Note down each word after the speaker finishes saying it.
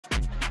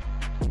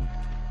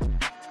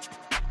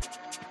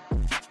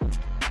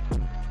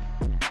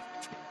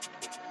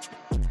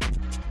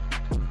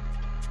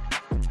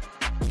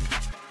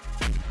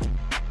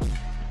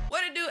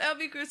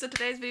LBCREW. So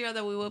today's video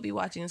that we will be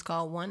watching is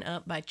called One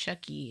Up by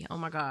Chuckyy. Oh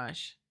my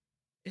gosh.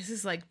 This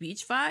is like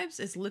beach vibes.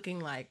 It's looking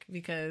like,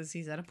 because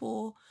he's at a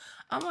pool.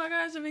 Oh my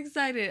gosh, I'm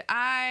excited.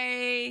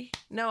 I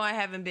know I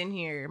haven't been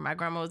here. My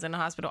grandma was in the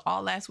hospital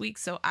all last week,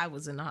 so I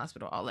was in the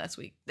hospital all last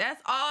week.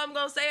 That's all I'm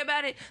gonna say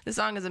about it. The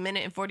song is 1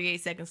 minute and 48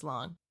 seconds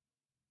long.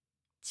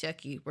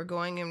 Chuckyy, we're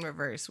going in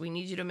reverse. We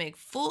need you to make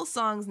full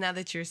songs now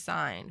that you're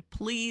signed.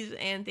 Please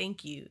and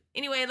thank you.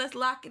 Anyway, let's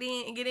lock it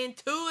in and get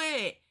into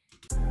it.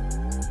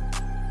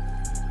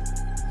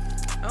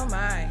 Oh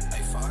my.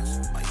 Hey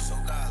Fox, why you so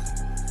godly?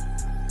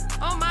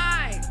 Oh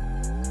my.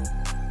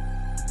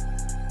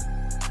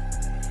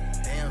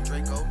 Damn,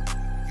 Draco,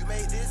 you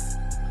made this?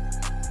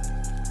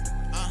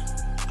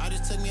 I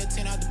just took me a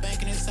 10 out the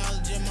bank and it's all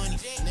legit money.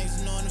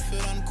 Niggas know on the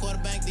field, on the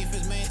quarterback,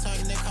 defense main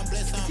target, they come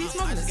bless on. Is he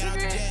smoking a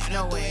cigarette?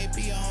 No way. AP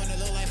on it,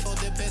 look like 4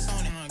 dip piss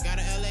on it. Got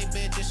a LA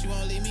bitch, just she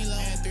won't leave me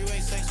alone. 3-way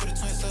sex with a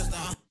twin sister.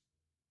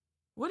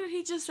 What did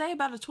he just say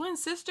about a twin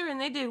sister?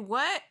 And they did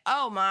what?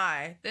 Oh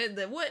my.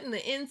 The what in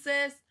the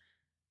incest?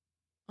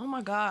 Oh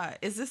my God.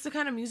 Is this the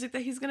kind of music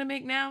that he's gonna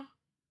make now?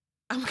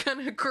 I'm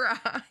gonna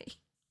cry.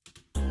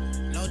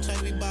 No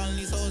check, we ballin'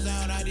 these hoes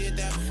out. I did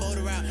that before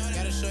the rap.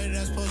 Gotta show you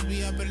that's supposed to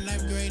be up in the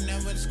 9th grade.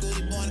 Never went to school,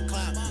 he born to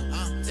clap.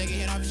 Take a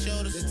hit off his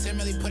shoulders. The Tim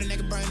really put a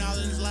nigga brain all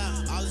in his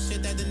lap. All the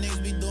shit that the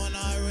niggas be doing,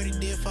 I already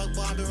did. Fuck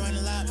boy, I been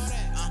running laps.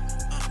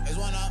 It's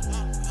one up.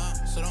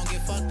 So don't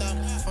get fucked up.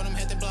 For them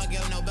hit the block,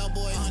 yelling no bell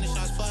boy. 100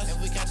 shots plus.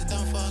 If we catch a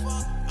dumb fuck.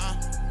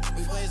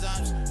 We blaze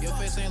ops. Your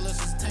face ain't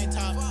loose as a tank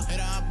top. Hit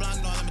a hot block,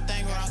 no, let me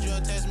thing rock. Drill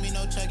test me,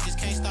 no check, just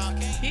can't stop.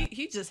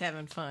 He just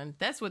having fun.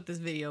 That's what this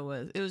video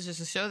was. It was just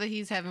to show that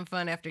he's having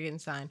fun after getting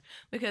signed,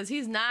 because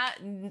he's not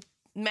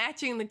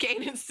matching the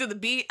cadence to the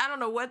beat. I don't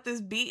know what this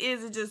beat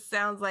is. It just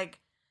sounds like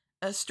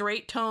a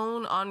straight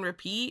tone on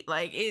repeat.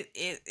 Like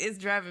it's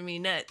driving me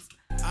nuts.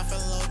 I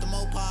fell in love with the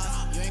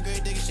Mopars. You ain't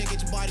great digging shit,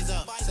 get your bodies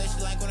up. Say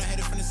she like when I hit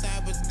it from the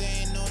side, but they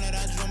ain't know that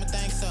I drum my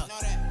things up.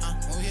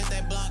 When we hit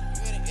that block,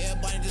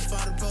 everybody just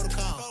follow the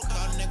protocol.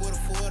 Caught a nigga with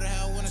a 4 to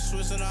hell when I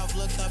switched it off,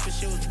 looked up and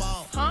shit was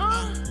ball.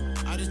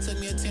 I just took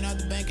me a 10 out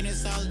the bank and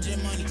it's all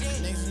legit money.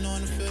 Niggas know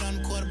on the field, on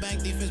the quarterback,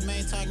 defense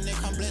main target, they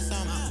come bless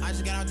on me. I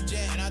just got out the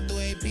jet and I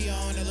threw AP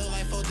on it, look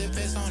like 4 dip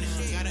piss on it.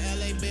 Got a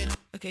LA bitch.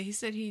 Okay, he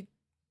said he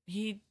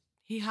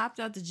hopped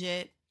out the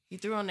jet. He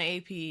threw on the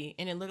AP,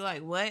 and it looked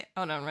like what?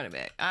 Hold on, run it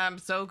back. I'm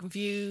so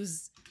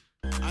confused.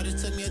 I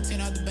just took me a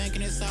 10 out the bank,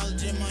 and it's all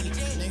legit money.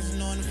 Niggas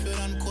know on the field,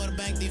 on the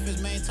quarterback,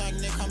 defense main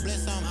target, they come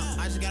bless on me.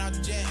 I just got out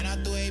the jet, and I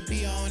threw AP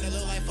on, it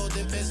look like 4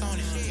 dip piss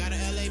on it. Got a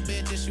LA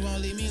bitch, just she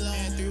won't leave me alone.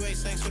 3-way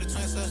sex with a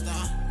twin sister.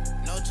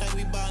 No check,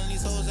 we ballin'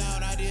 these hoes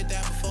out. I did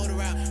that before the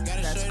rap.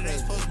 Gotta show you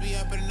that's supposed to be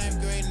up in the 9th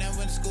grade. Never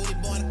went to school, he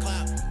born to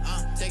clap.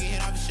 Take a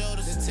hit off his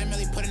shoulders. The Tim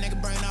really put a nigga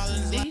brain all in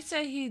his lap. Did he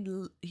say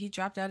he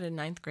dropped out in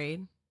 9th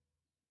grade?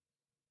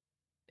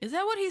 Is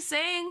that what he's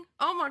saying?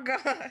 Oh my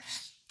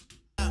gosh.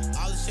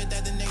 All the shit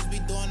that the niggas be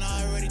doing,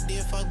 I already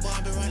did. Fuck boy, I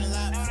been running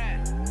laps. I've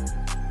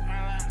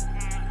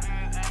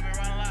been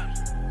running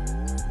laps.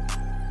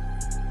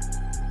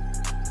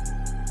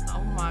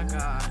 Oh my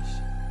gosh.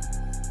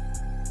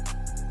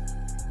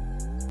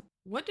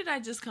 What did I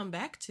just come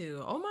back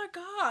to? Oh my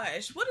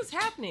gosh. What is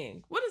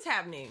happening? What is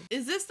happening?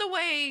 Is this the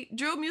way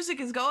drill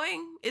music is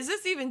going? Is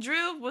this even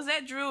drill? Was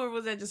that drill or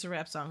was that just a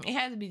rap song? It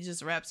had to be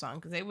just a rap song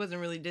because they wasn't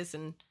really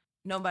dissing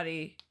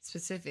nobody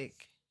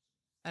specific.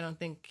 I don't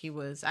think he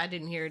was. I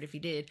didn't hear it if he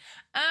did.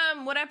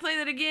 Would I play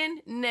that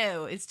again?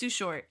 No, it's too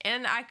short.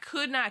 And I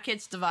could not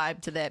catch the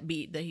vibe to that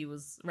beat that he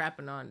was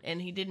rapping on.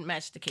 And he didn't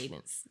match the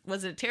cadence.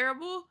 Was it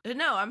terrible?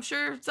 No, I'm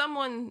sure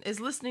someone is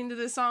listening to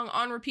this song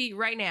on repeat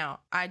right now.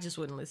 I just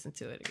wouldn't listen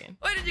to it again.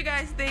 What did you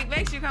guys think?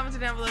 Make sure you comment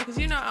down below because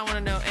you know I want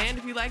to know. And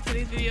if you liked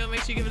today's video,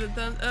 make sure you give it a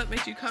thumbs up. Make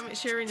sure you comment,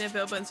 share, and that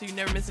bell button so you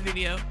never miss a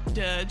video.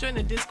 Join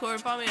the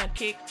Discord. Follow me on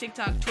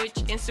TikTok, Twitch,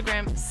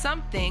 Instagram,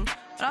 something.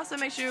 But also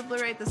make sure you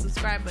obliterate the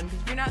subscribe button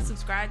because if you're not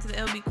subscribed to the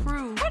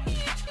LBCREW, what are you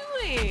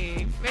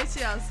doing? Make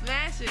sure y'all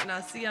smash it and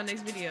I'll see y'all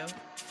next video.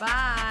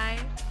 Bye.